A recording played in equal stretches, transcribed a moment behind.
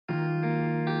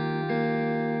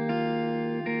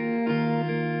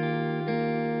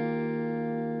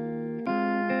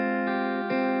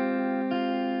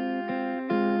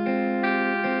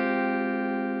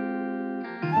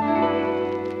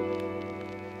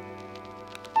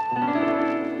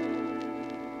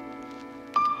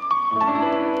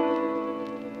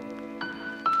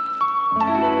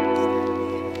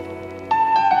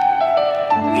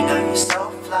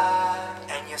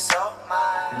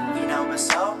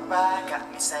right, got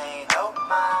me saying oh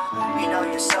my. You know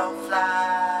you're so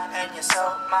fly and you're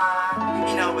so mine.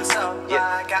 You know it's so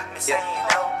fly, got me saying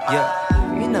oh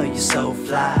my. You know you're so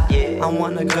fly. I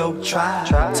wanna go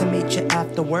try to meet you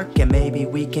after work and maybe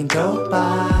we can go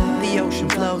by the ocean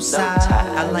flow side.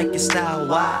 I like your style,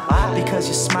 why? Because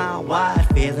you smile wide,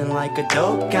 feeling like a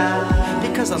dope guy.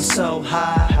 Because I'm so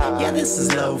high, yeah, this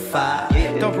is lo-fi.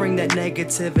 Don't bring that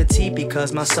negativity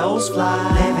because my soul's fly.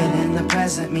 Living in the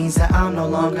present means that I'm no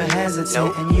longer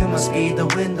hesitant, and you must be the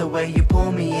wind. The way you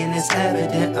pull me in is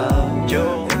evident.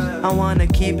 Oh, I wanna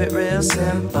keep it real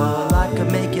simple. I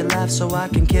could make you laugh so I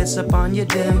can kiss upon your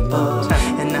dimples.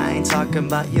 And I ain't talking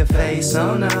about your face,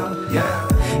 oh no.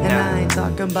 And I ain't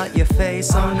talking about your face,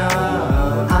 oh no.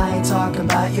 I ain't talking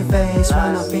about your face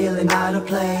when I'm feeling out of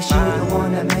place. You the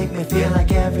one that make me feel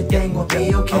like everything will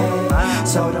be okay.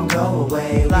 So don't go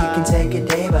away, we can take it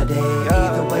day by day.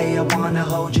 Either way, I wanna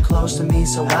hold you close to me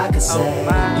so I can say,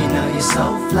 you know you're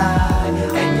so fly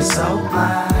and you're so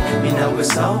mine. You know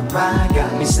it's so right,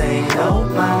 got me saying oh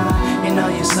my. You know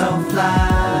you're so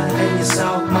fly and you're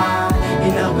so mine.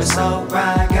 You know it's so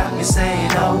right, got me saying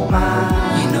oh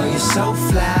my. You know you're so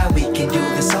fly, we can do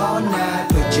this all night.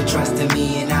 Put your trust in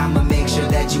me and I'ma make sure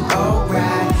that you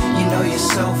alright. You know you're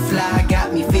so fly,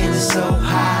 got me feeling so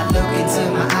high. Look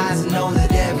into my eyes and know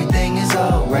that everything is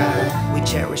alright. We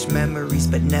cherish memories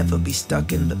but never be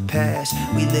stuck in the past.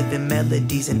 We live in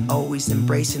melodies and always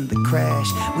embracing the crash.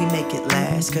 We make it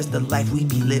last cause the life we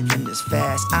be living is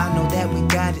fast. I know that we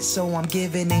got it so I'm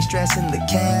giving, ain't stressing the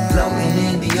cash. Floating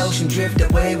in the ocean, drift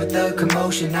away with the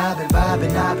commotion. I've been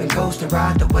vibing, I've been coasting,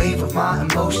 ride the wave of my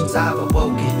emotions. I've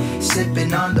awoken,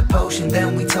 sipping on the potion,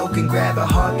 then we token. Grab a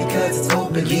heart because it's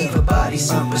open, leave a body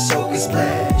super soaking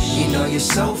splash. You know you're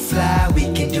so fly,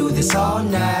 we can do this all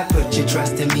night. Put your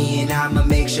trust in me and I'ma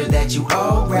make sure that you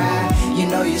alright. You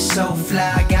know you're so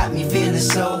fly, got me feeling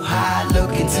so high.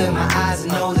 Look into my eyes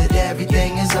and know that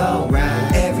everything is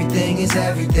alright. Everything is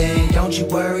everything, don't you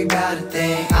worry about a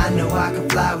thing. I know I can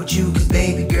fly with you cause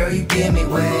baby girl you give me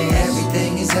wings.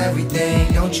 Everything is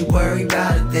everything, don't you worry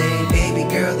about a thing. Baby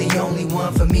girl the only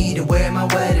one for me to wear my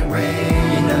wedding ring.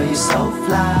 You know you're so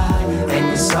fly and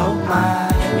you're so mine.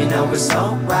 You know it's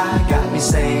so right, got me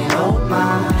saying oh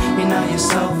my. You know you're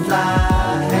so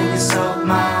fly and you're so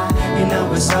mine. You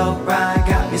know it's so right,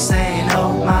 got me saying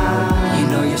oh my. You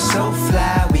know you're so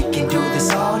fly, we can do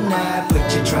this all night.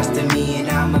 Put your trust in me and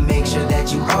I'ma make sure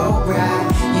that you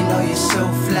alright. You know you're so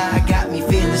fly, got me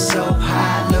feeling so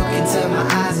high. Look into my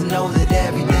eyes and know that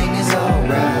everything is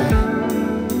alright.